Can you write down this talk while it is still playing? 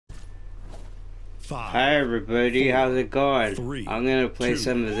Hi everybody, how's it going? I'm gonna play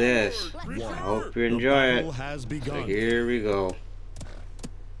some of this. I hope you enjoy it. So here we go.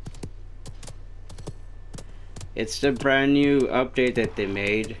 It's the brand new update that they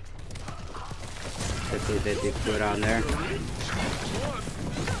made. That they put on there. And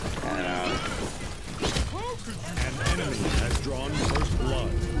an enemy has drawn first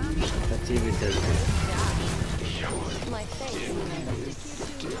blood. let's see if it does it.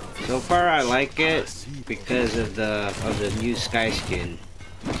 So far I like it because of the new Sky skin.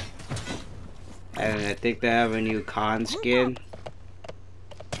 And I think they have a new Khan skin.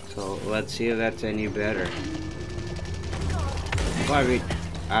 So let's see if that's any better. Well, I mean,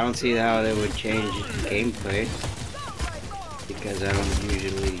 I don't see how they would change gameplay because I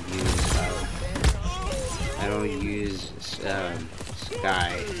don't use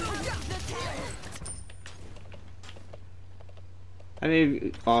Sky. I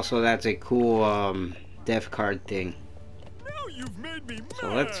mean, also that's a cool death card thing. Now you've made me mad.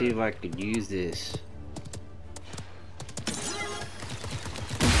 So let's see if I could use this.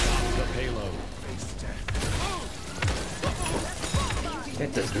 The payload.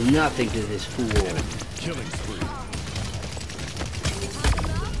 That does nothing to this fool. Killing spree.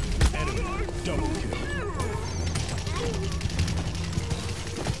 Enemy double kill.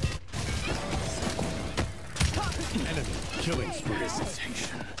 Enemy killing spree.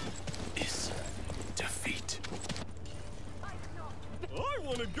 Hesitation is defeat. I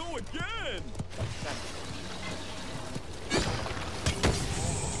want to go again.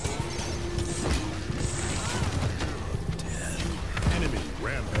 Enemy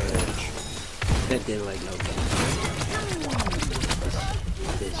rampage. That did like no good.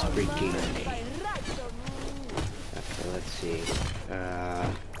 This freaking thing. Okay, let's see.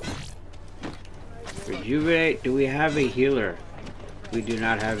 Rejuvenate. Do we have a healer? We do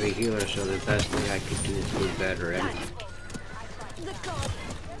not have a healer, so the best thing I could do is move veteran.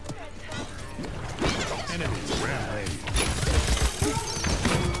 Enemy rampage.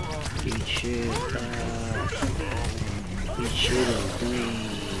 Eat shit. Eat shit and bleed.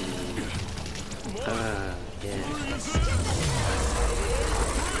 Yeah.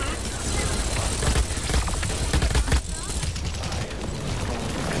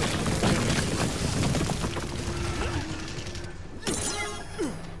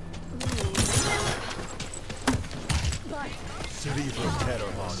 Cerebral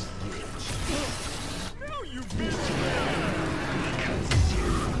terror on. Now you've been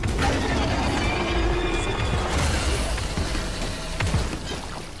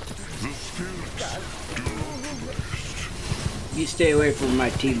You stay away from my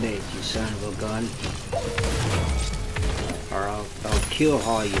teammates, you son of a gun. Or I'll kill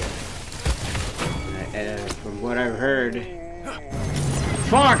haul you. From what I've heard.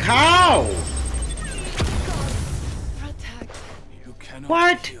 Fuck, how?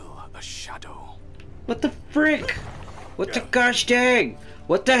 What? a shadow. What the frick? What the gosh dang?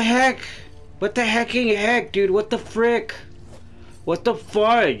 What the heck? What the hecking heck, dude? What the frick? What the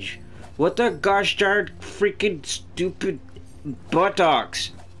fudge? What the gosh darn freaking stupid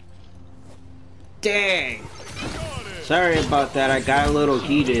buttocks? Dang. Sorry about that, I got a little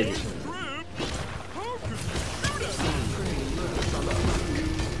heated.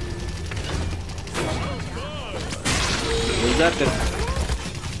 We got the...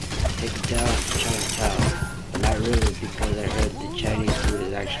 Take it down, Chinatown. Not really, because I heard the Chinese food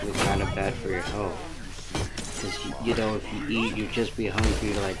is actually kind of bad for your health. Because, you know, if you eat, you'll just be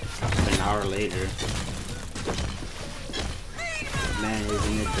hungry like an hour later. Man,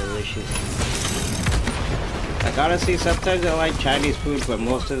 isn't it delicious? Like, honestly, sometimes I like Chinese food, but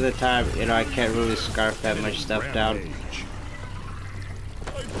most of the time, you know, I can't really scarf that much stuff down.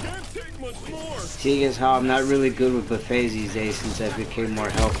 Seeing as how I'm not really good with buffets these days since I became more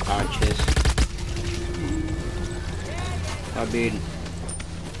health conscious. I mean,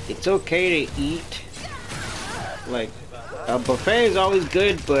 it's okay to eat. Like, a buffet is always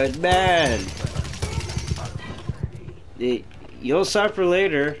good, but man, you'll suffer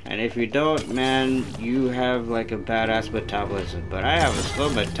later, and if you don't, man, you have like a badass metabolism. But I have a slow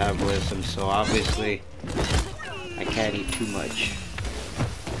metabolism, so obviously I can't eat too much.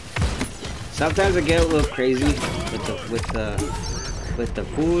 Sometimes I get a little crazy with the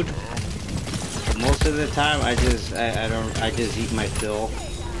food. But most of the time, I just eat my fill,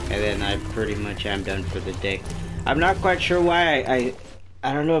 and then I pretty much am done for the day. I'm not quite sure why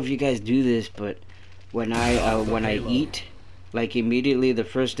I don't know if you guys do this, but when I eat, like immediately the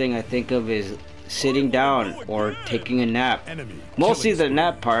first thing I think of is sitting down or taking a nap. Mostly the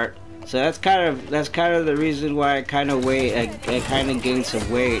nap part. So that's kind of the reason why I kind of gained some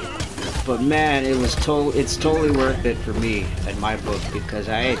weight. But man, it's totally worth it for me in my book because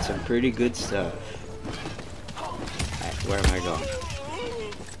I ate some pretty good stuff. Alright, where am I going?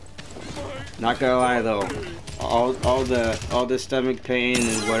 Not gonna lie though, all the stomach pain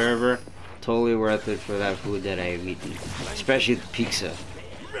and whatever, totally worth it for that food that I've eaten, especially the pizza.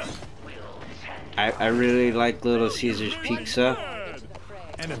 I really like Little Caesars pizza.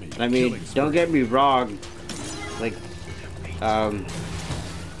 I mean, don't get me wrong, like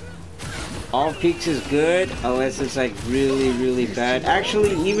all pizza is good unless it's like really bad.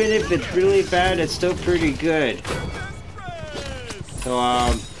 Actually, even if it's really bad, it's still pretty good. So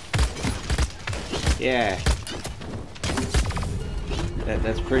yeah,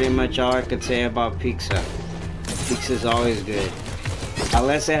 that's pretty much all I could say about pizza. Pizza's always good,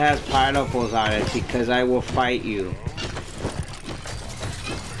 unless it has pineapples on it, because I will fight you.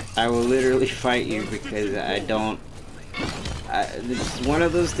 I will literally fight you because it's one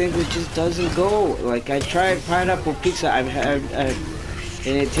of those things that just doesn't go. Like, I tried pineapple pizza, I've had, and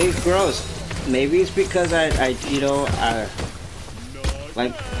it tastes gross. Maybe it's because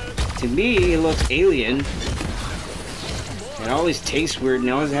like, to me, it looks alien. It always tastes weird, and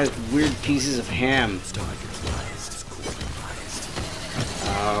it always has weird pieces of ham.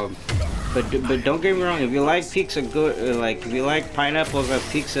 But don't get me wrong, if you like pizza good, like, if you like pineapples on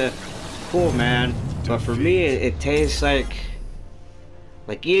pizza, cool, man. But for me, it tastes like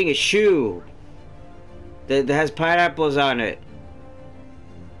eating a shoe that has pineapples on it.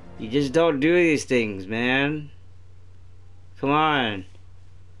 You just don't do these things, man. Come on.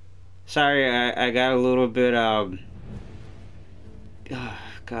 Sorry, I got a little bit,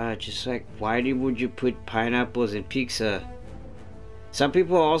 God, just like, why would you put pineapples in pizza? Some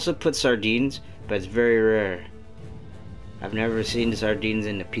people also put sardines, but it's very rare. I've never seen sardines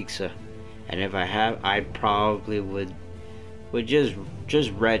in the pizza. And if I have, I probably would just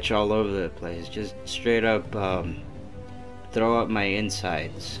retch all over the place. Just straight up throw up my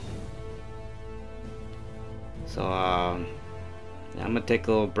insides. So I'm gonna take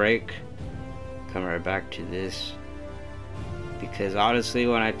a little break, come right back to this, because honestly,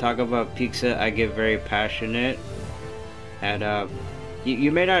 when I talk about pizza, I get very passionate, and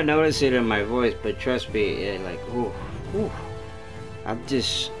you may not notice it in my voice, but trust me, like, ooh, I'm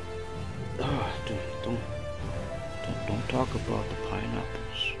just, don't talk about the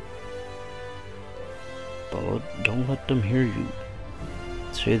pineapples, but don't let them hear you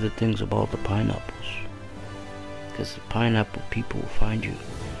say the things about the pineapples, because the pineapple people will find you.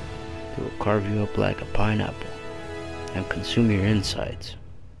 They will carve you up like a pineapple and consume your insides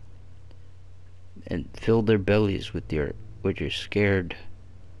and fill their bellies with your scaredness.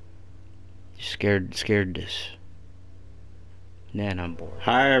 Man, I'm bored.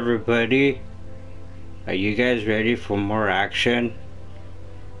 Hi everybody. Are you guys ready for more action?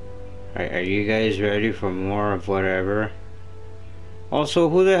 Are you guys ready for more of whatever? Also,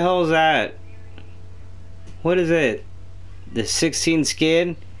 who the hell is that? What is it? The 16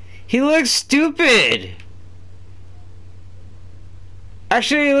 skin? He looks stupid!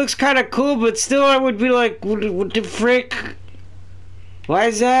 Actually, he looks kind of cool, but still I would be like, what the frick? Why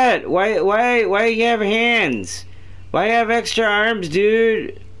is that? Why you have hands? Why you have extra arms,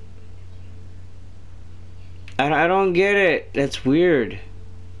 dude? I don't get it. That's weird.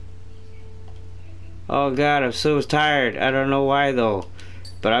 Oh god, I'm so tired. I don't know why though.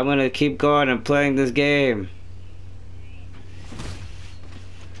 But I'm gonna keep going and playing this game.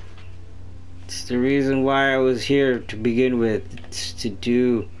 It's the reason why I was here to begin with. It's to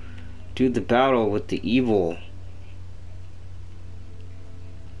do the battle with the evil.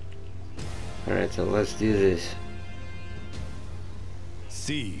 Alright, so let's do this.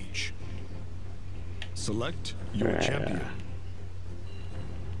 Siege. Select your champion.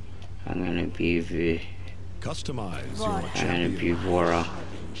 I'm gonna be Customize your champion. I'm gonna be Vora.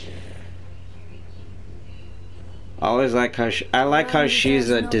 I always like how I like how she's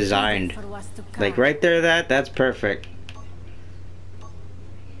designed. Like right there, that's perfect.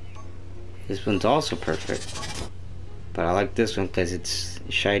 This one's also perfect, but I like this one because it's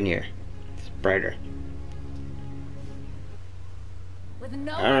shinier, it's brighter.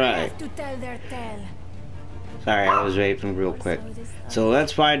 All right. Sorry, I was vaping real quick. So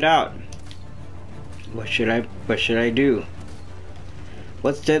let's find out. What should I do?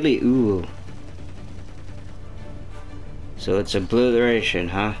 What's deadly? Ooh. So it's obliteration,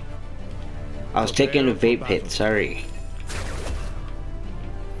 huh? I was taking a vape hit, sorry.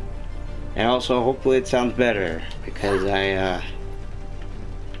 And also, hopefully it sounds better, because I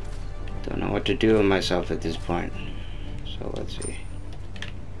don't know what to do with myself at this point. So let's see.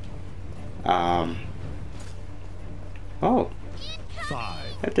 Oh. 5,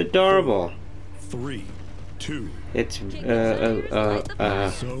 That's adorable. 3, 2. It's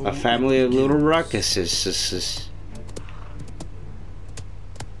a family of little ruckuses.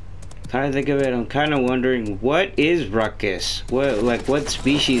 Kind of think of it. I'm kind of wondering, what is Ruckus? What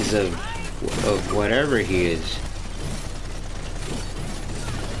species of whatever he is?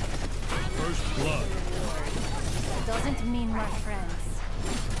 First blood. Doesn't mean we're friends.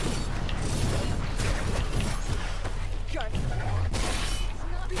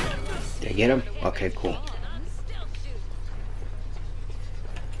 Did I get him? Okay, cool.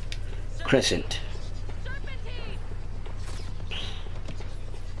 Crescent.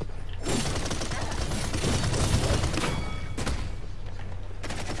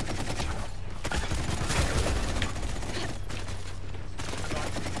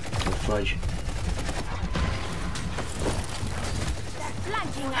 Fudge.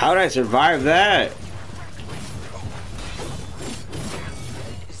 How did I survive that?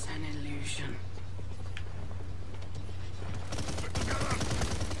 It's an illusion.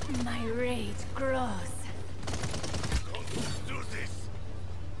 My rage grows.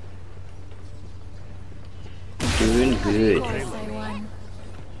 Doing good. Of course I won.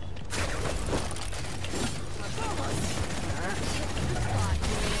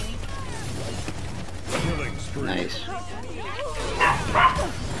 Killing spree. Nice.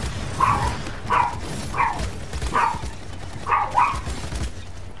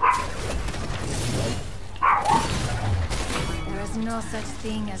 There is no such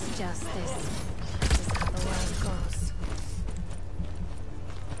thing as justice. This is how the world goes.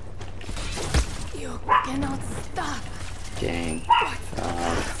 You cannot stop. Dang.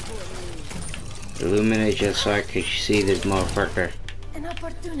 Illuminate just so I could see this motherfucker. An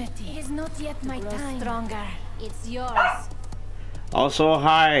opportunity. It is not yet my time. Stronger. It's yours. Also,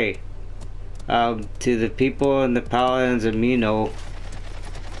 hi to the people in the Paladins of Mino.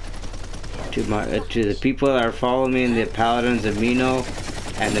 To the people that are following me in the Paladins of Mino,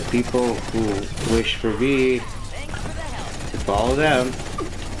 and the people who wish for me to follow them.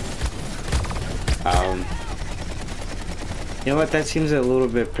 You know what? That seems a little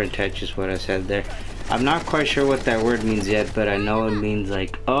bit pretentious what I said there. I'm not quite sure what that word means yet, but I know it means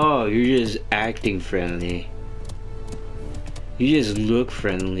like, oh, you're just acting friendly. You just look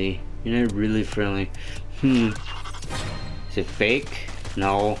friendly. You're not really friendly. Is it fake?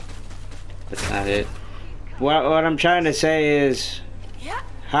 No. That's not it. What I'm trying to say is,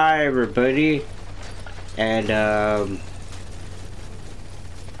 hi everybody, and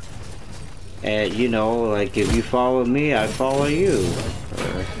you know, like if you follow me, I follow you,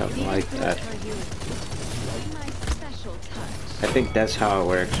 or something like that. I think that's how it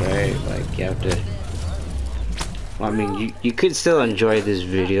works, right? Like you have to. Well, I mean, you could still enjoy this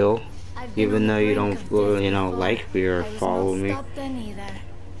video, even though you don't, you know, like me or follow me.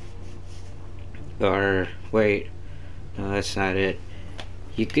 Or wait, no, that's not it.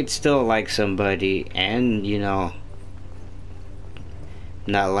 You could still like somebody and, you know,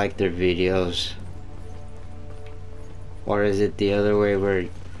 not like their videos. Or is it the other way where,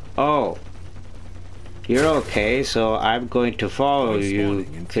 oh, you're okay, so I'm going to follow you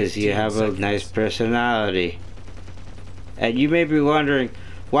because you have a nice personality. And you may be wondering,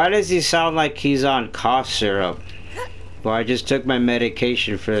 why does he sound like he's on cough syrup? Well, I just took my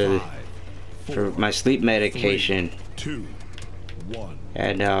medication for my sleep medication. 3, 2, 1.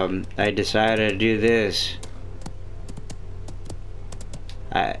 And I decided to do this.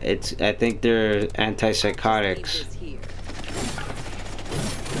 I think they're antipsychotics.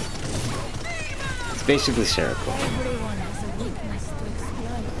 It's basically Seroquel. Everyone has a weakness to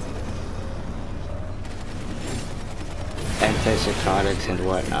exploit. Antipsychotics and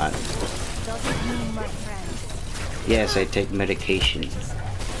whatnot. Doesn't mean we're friends. Yes, I take medication.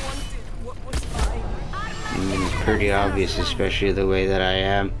 I mean, it's pretty obvious, especially the way that I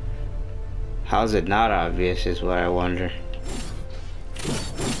am. How's it not obvious is what I wonder.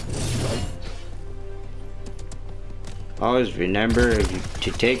 Always remember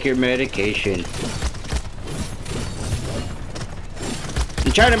to take your medication.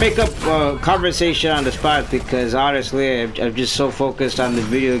 I'm trying to make up conversation on the spot because honestly I'm just so focused on the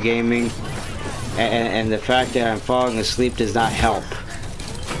video gaming, and the fact that I'm falling asleep does not help.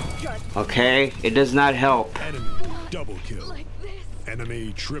 Okay? It does not help. Enemy double kill.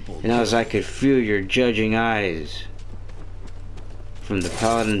 Enemy triple You know, as I could feel your judging eyes from the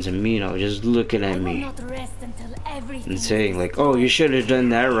Paladins of Mino just looking at me and saying like, oh, you should have done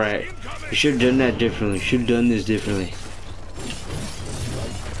that right. You should have done that differently. You should have done this differently.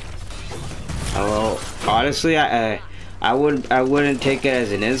 Well, honestly, I wouldn't take it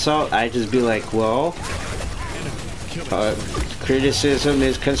as an insult. I'd just be like, well, criticism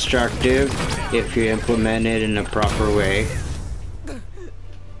is constructive if you implement it in a proper way.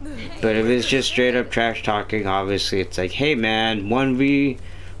 But if it's just straight up trash talking, obviously it's like, hey man,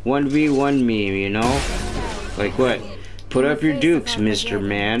 1v1 me, you know? Like what? Put up your dukes, Mr.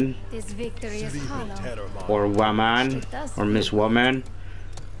 Man. This victory is hollow. Or woman. Or Miss Woman.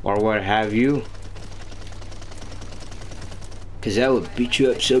 Or what have you. Cause that would beat you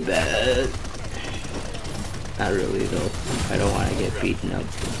up so bad. Not really though. I don't want to get beaten up.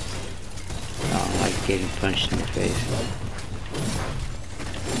 I don't like getting punched in the face.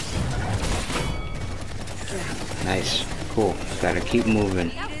 Nice. Cool. Gotta keep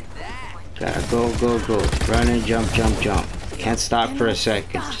moving. Gotta go, go, go. Run and jump, jump, jump. Can't stop for a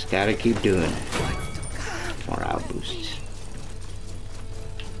second. Just gotta keep doing it. Morale boosts.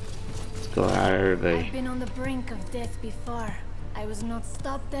 Let's go out, everybody. I've been on the brink of death before. I was not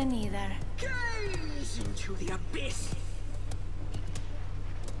stopped then either. Gaze into the abyss.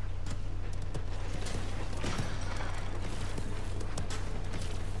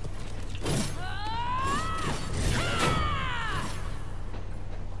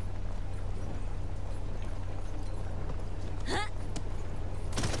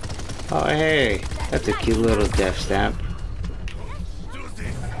 Oh hey, that's a cute little death stamp. My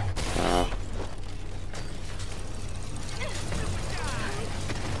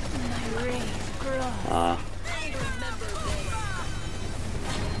rage grows.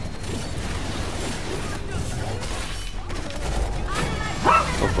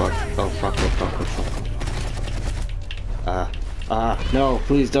 Oh fuck, oh fuck, oh fuck, oh fuck. No,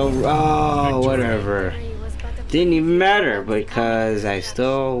 please don't, oh, whatever. Didn't even matter because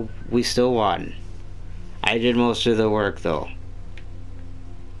we still won. I did most of the work though.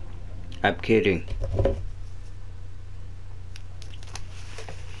 I'm kidding.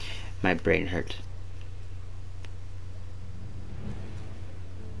 My brain hurts.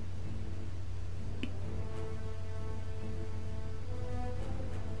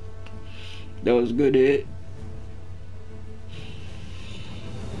 That was a good hit.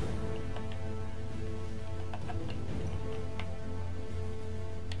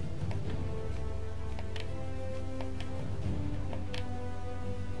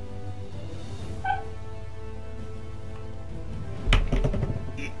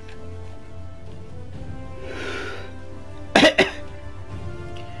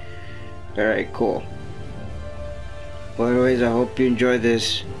 Alright, cool. Well, anyways, I hope you enjoyed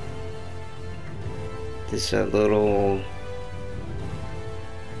this. This little...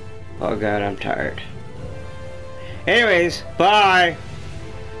 Oh god, I'm tired. Anyways, bye!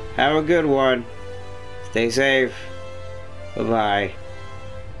 Have a good one. Stay safe. Bye-bye.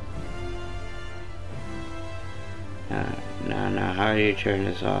 No, how do you turn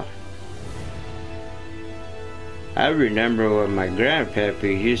this off? I remember when my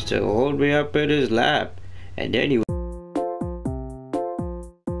grandpappy used to hold me up in his lap, and then he